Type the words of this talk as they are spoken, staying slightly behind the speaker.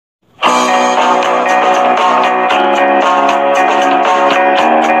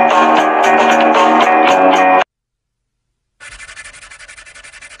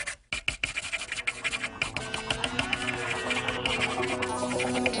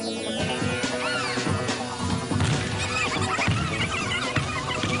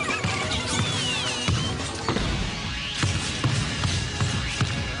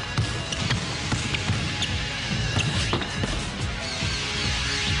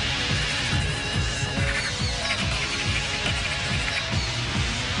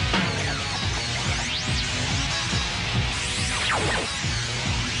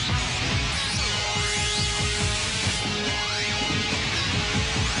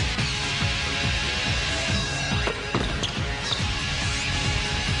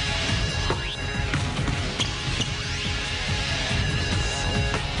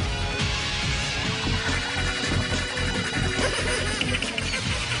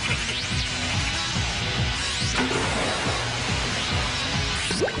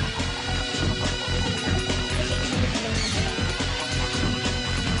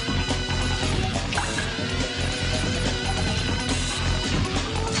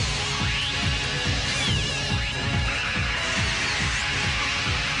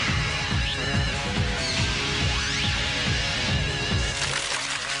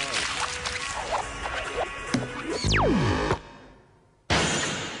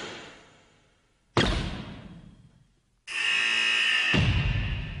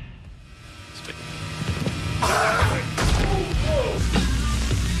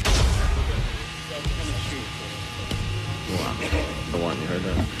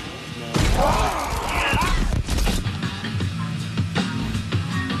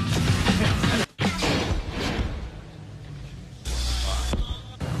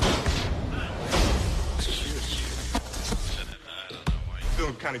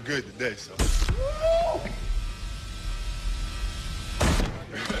Feeling kind of good today, so.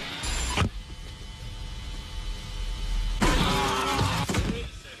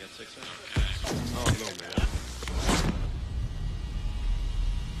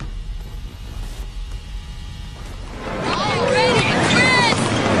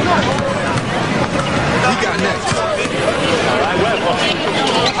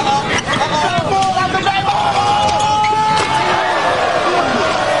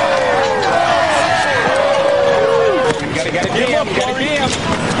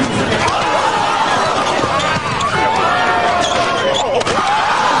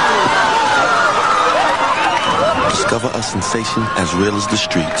 Discover a sensation as real as the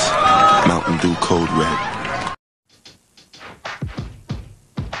streets. Mountain Dew Code Red.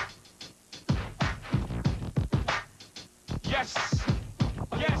 Yes,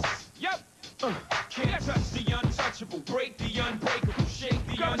 yes, yep. Can't touch the untouchable, break the unbreakable, shake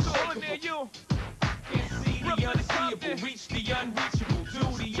the unshakable. Can't see the unseeable, reach the unreachable,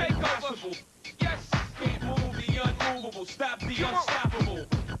 do the impossible. Yes, can't move the unmovable, stop the unstoppable.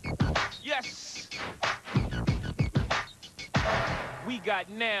 Yes. We got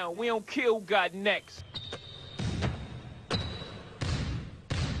now, we don't kill, got next.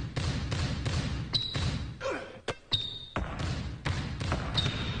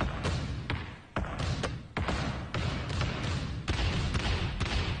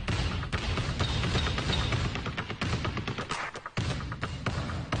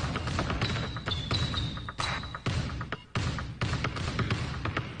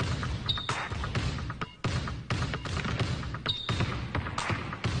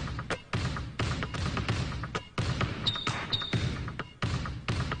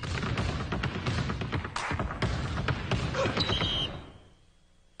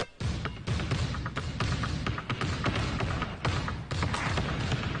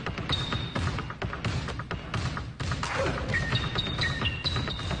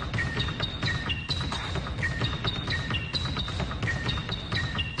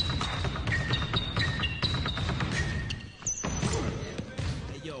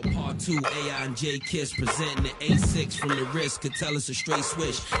 Two AI and J Kiss presenting the A6 from the wrist could tell us a straight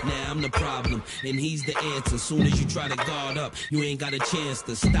switch. Now I'm the problem and he's the answer. Soon as you try to guard up, you ain't got a chance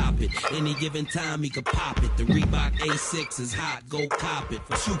to stop it. Any given time he could pop it. The Reebok A6 is hot, go cop it.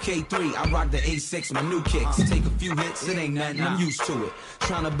 For 2K3, I rock the A6, my new kicks. Take a few hits, it ain't nothing, I'm used to it.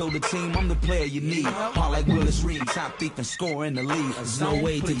 Trying to build a team, I'm the player you need. Hard like Willis Reed, top thief and score in the league. There's no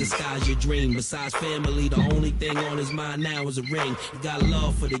way to disguise your dream. Besides family, the only thing on his mind now is a ring. He got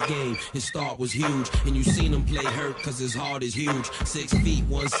love for the game. His start was huge, and you seen him play hurt cause his heart is huge. 6 feet,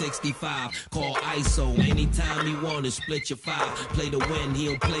 165, call ISO. Anytime he wanted, split your five. Play to win, he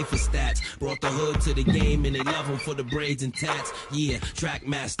don't play for stats. Brought the hood to the game, and they love him for the braids and tats. Yeah, track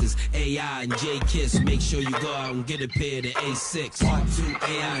masters, AI and J Kiss. Make sure you go out and get a pair of the A6. Part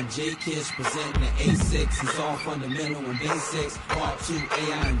 2, AI and J Kiss presenting the A6. It's all fundamental and basics. Part 2,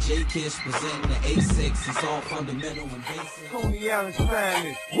 AI and J Kiss presenting the A6. It's all fundamental and basics. Coney Island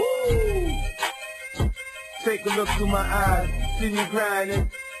Spanish. Woo! Take a look through my eyes, see me grinding.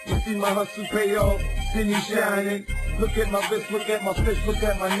 You see my hustle pay off, see me shining. Look at my wrist, look at my fist, look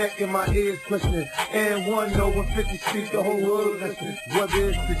at my neck and my ears glistening. And one over 50 speak, the whole world listening. Whether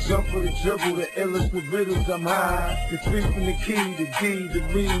it's the jump or the dribble, the illest with riddles, I'm high. The 3 from the key, the D, the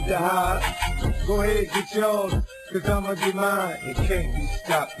read, the high. Go ahead, get yours, cause I'ma get mine. It can't be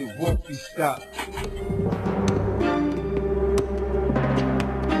stopped, it won't be stopped.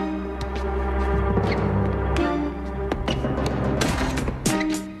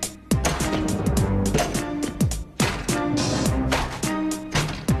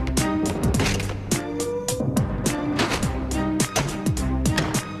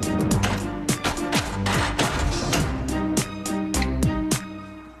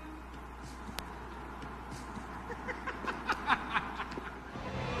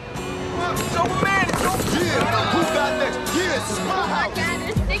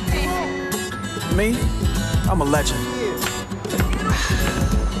 Me? I'm a legend.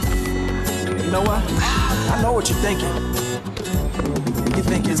 You know what? I know what you're thinking. You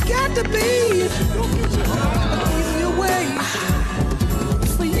think it's got to be an easier way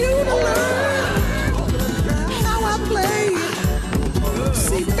for you to learn how I play.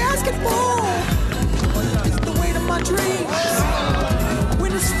 See, basketball is the way to my dreams.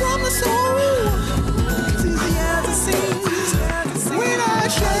 When it's from the soul, it's easy as it seems. When I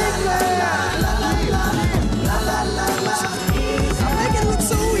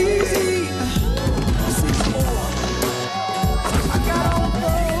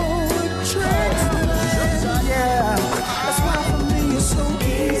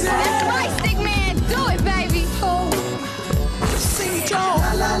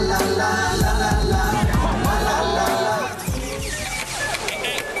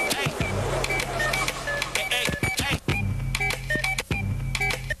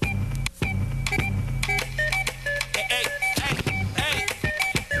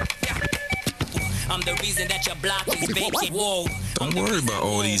I'm the reason that your block is vacant. Whoa. Don't worry about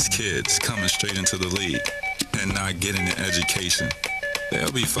all these kids coming straight into the league and not getting an education.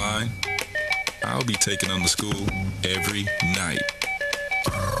 They'll be fine. I'll be taking them to school every night.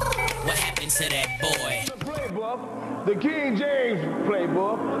 What happened to that boy? Playbook, the King James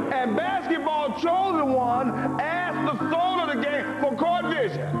playbook, and Basketball Chosen One asked the soul of the game for court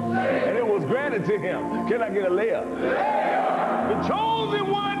vision. And it was granted to him. Can I get a layup? The Chosen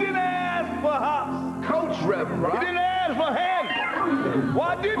One didn't ask for hops. Coach Reverend, right? He didn't ask for hands.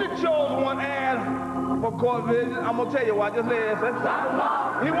 Why did the Chosen One ask for court vision? I'm going to tell you why. Just listen.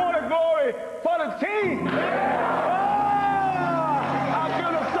 He wanted